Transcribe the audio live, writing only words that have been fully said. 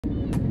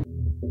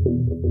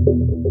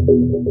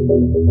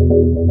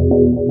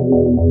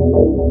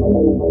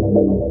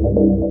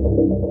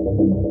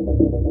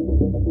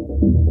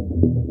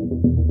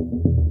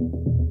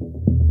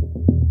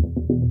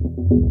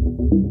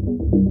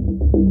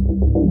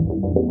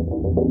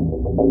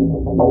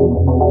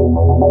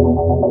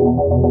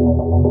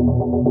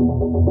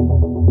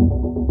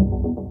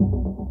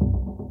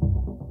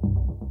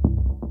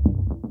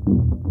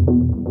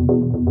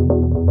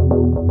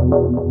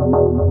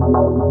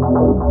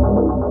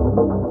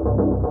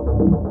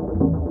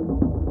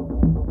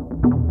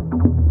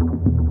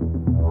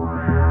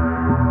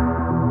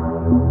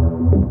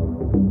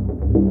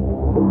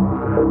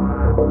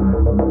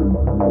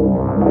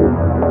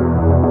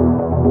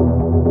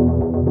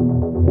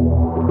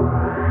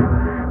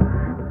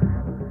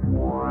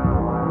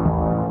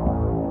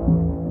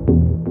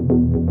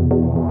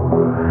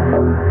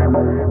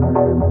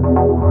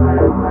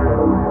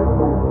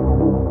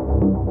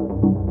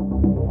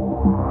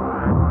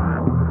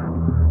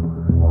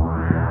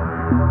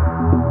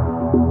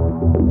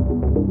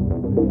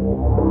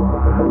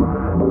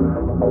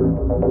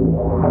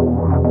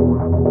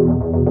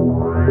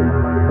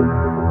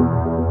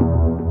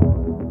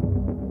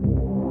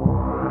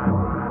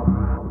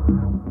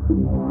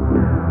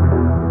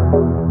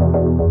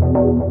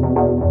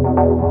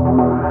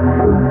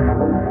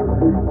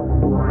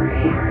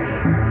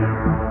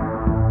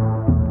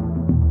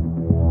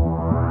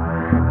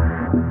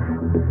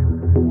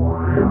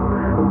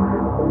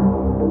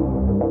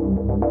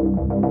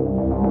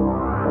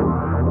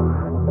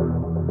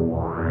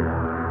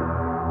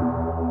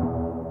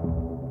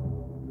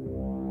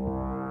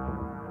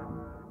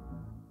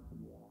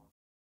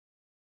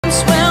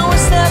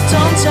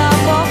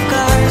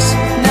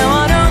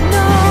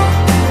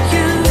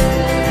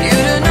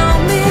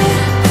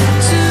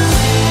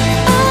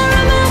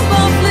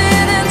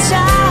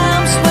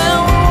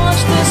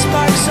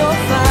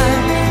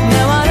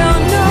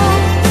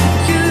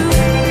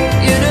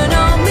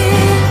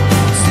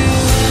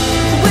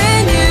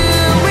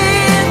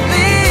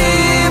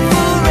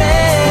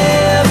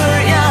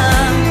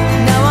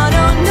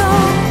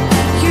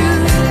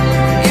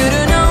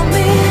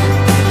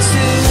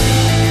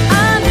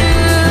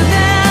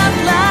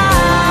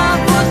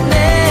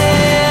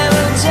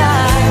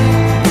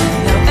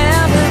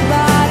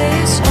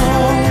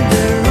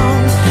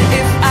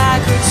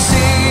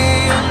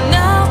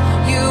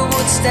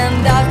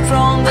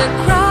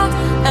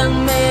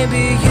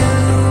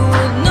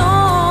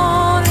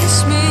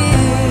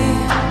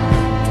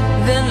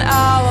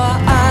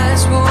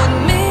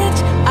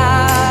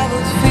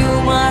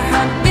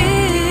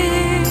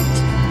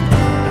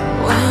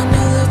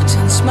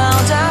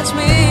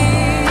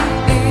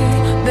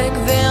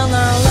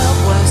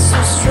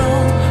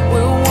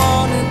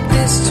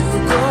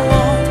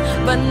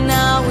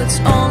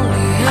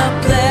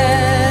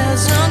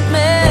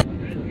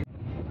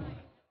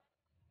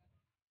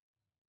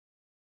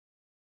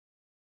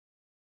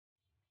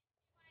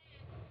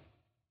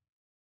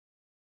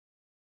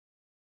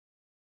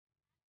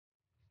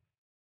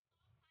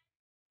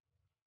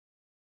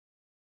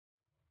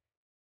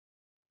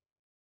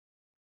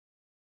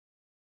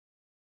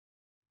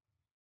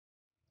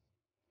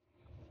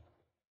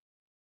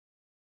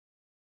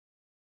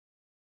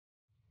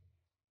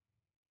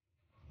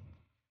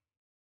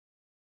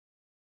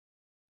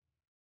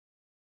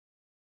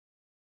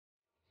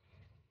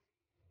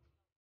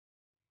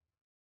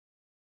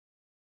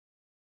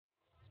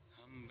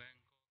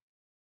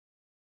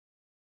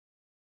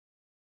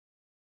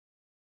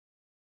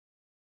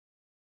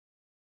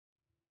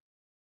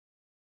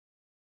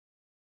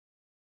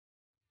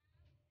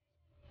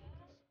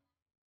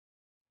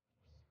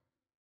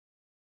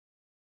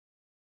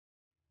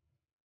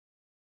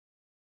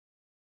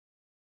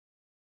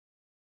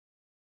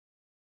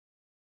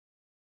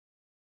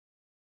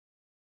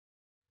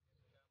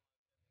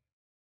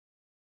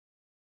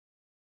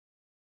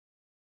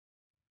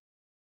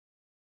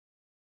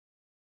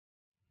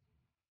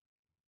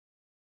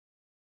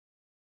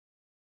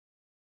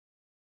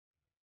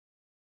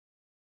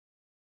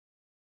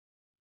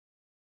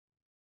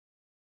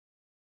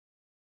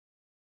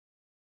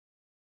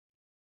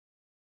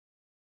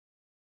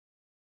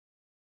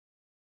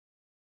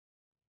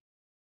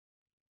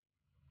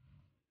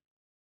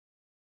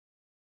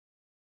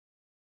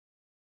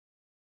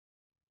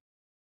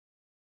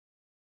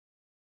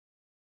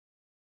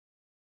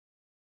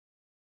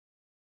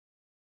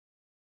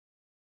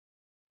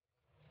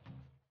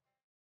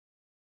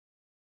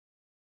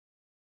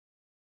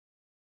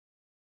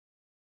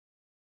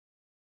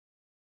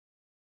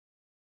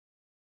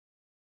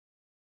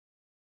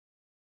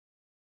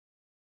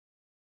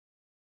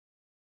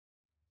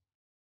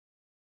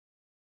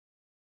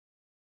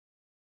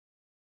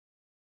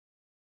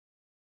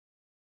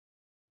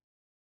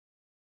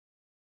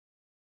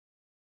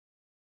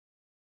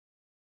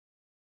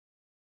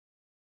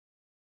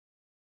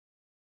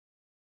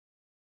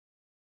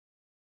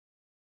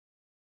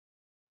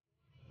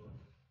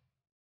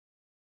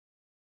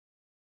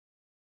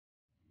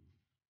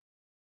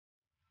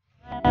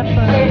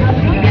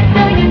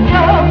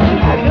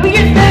Who you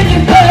say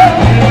you love?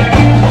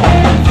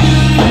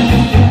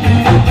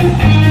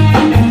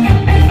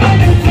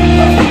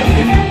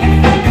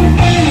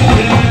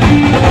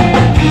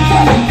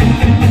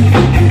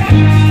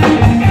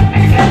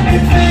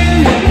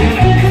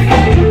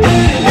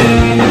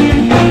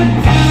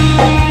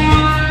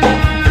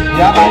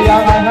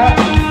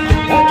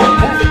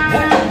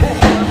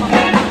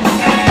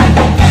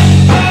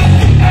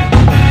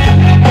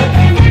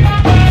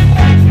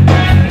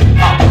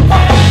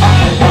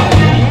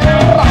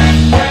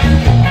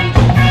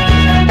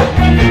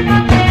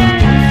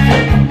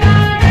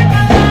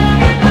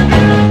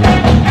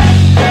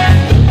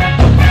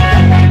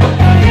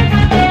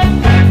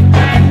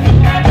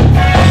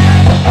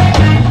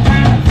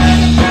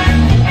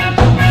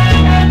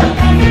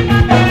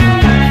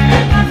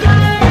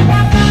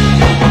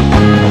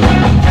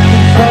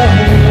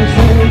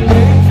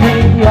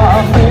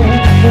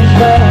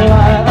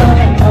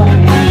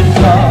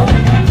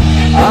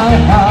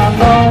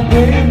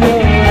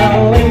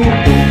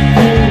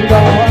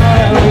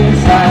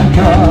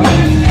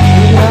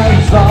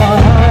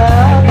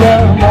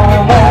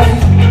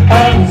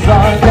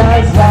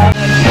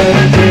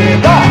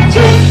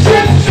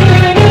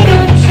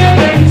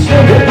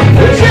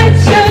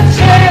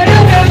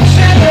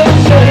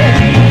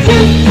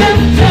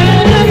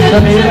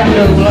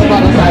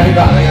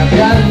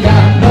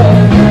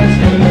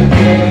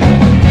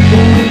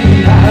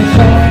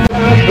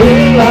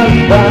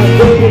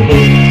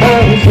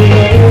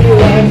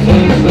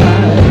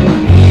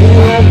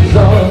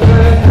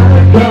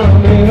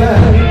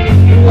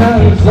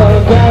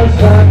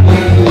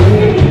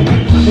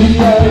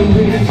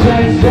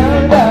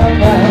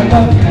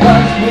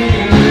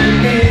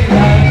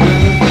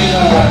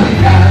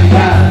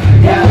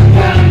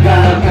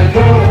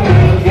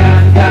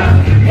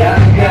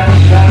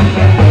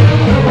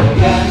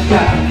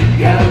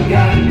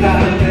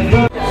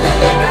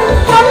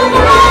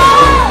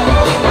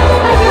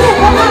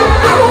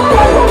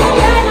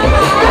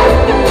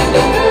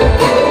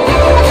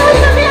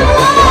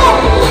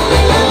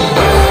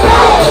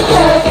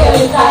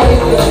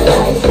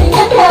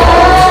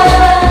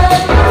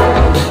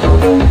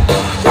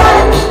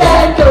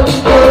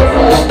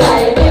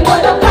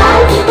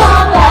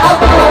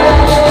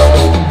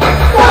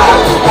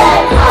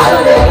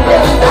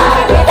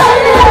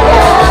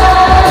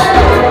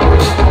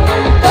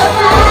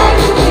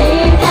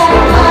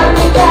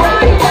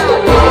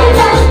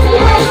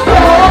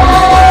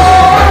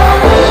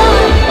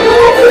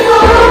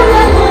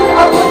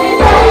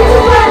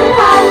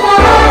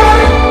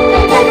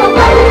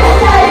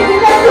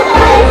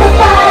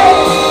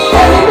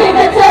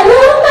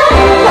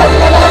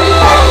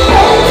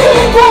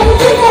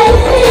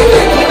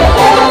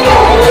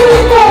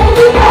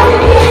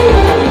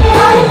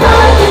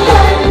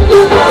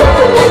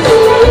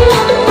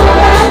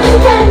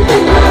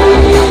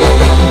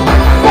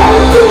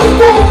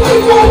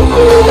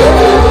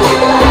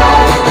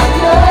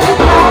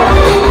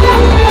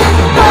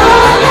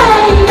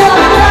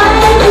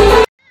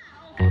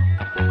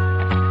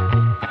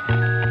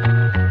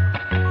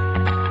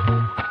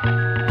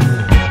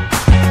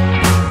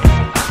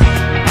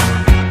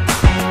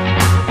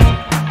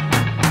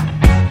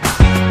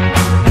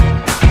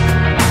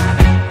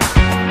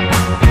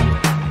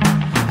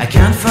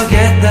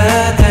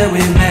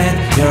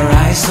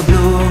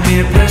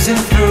 me pressing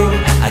through.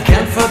 I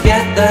can't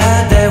forget the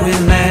day we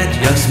met.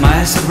 Your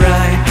smile so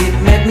bright, it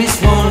made me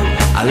swoon.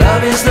 Our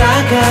love is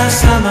like a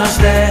summer's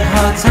day,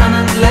 hot and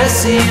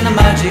endless in a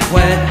magic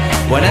way.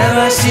 Whenever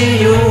I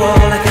see you,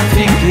 all I can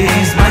think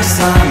is my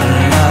summer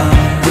love.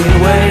 Been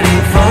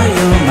waiting for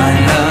you, my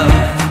love.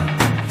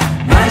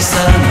 My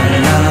summer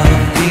love.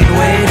 Been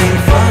waiting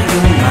for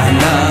you, my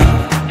love.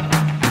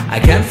 I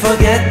can't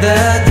forget the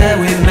day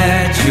we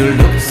met. You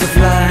looked so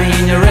fly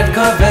in your red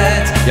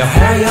Corvette. Your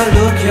hair, your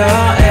look,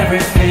 your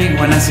everything.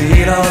 When I see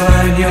it all,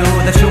 I knew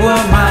that you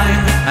were mine.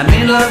 I'm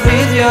in love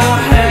with your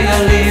hair,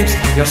 your lips,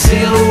 your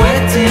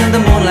silhouette in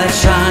the moonlight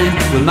shine.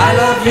 With my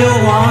love you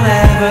won't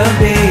ever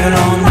be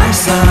alone. My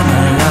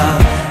summer love,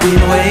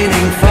 been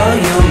waiting for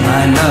you,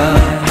 my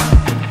love.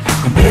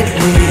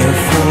 Completely a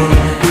fool,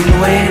 been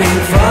waiting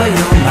for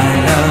you, my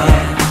love.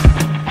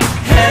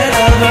 Head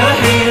over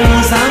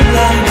heels, I'm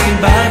blinded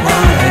by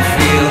what I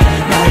feel.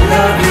 My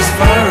love is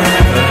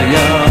forever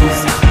yours.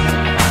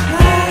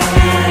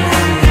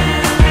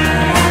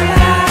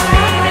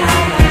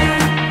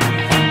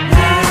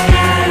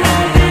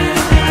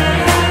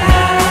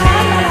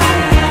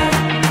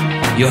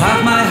 You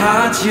have my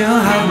heart, you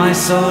have my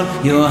soul,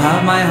 you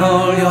have my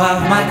whole, you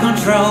have my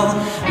control.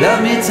 Love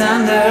me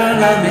tender,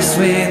 love me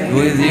sweet.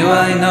 With you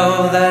I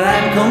know that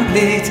I'm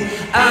complete.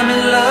 I'm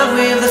in love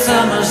with the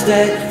summer's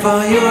day.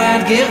 For you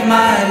I'd give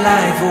my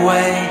life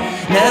away.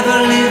 Never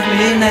leave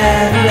me,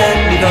 never let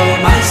me go.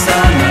 My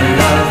summer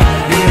love,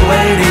 been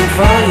waiting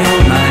for you,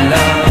 my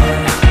love.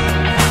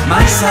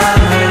 My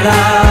summer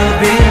love,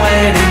 been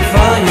waiting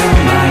for you,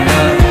 my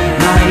love.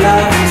 My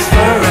love is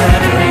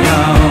forever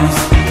yours.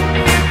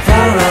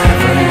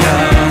 Forever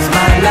yours,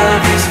 my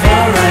love is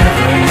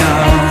forever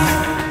yours.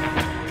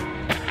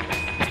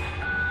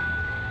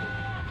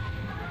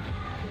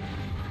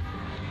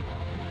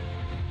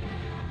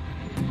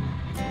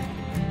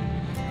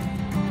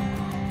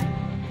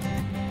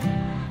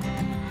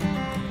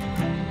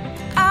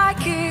 I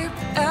keep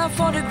a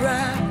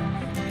photograph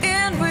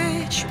in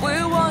which we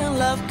were in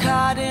love,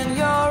 caught in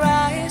your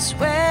eyes,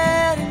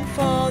 waiting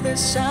for the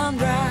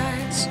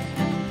sunrise.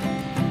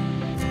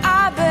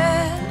 I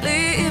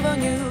barely even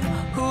knew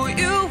who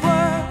you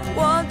were.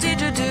 What did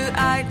you do?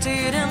 I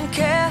didn't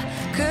care,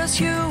 'cause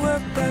you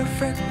were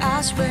perfect,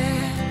 I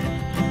swear.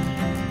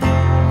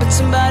 But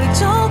somebody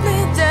told me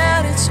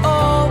that it's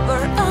over.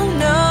 I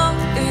know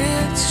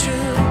it's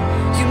true.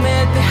 You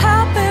made me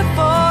happy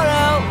for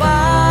a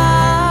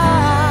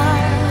while.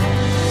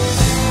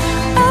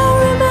 I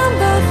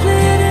remember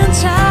fleeting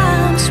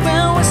times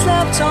when we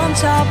slept on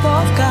top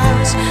of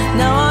cars.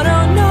 Now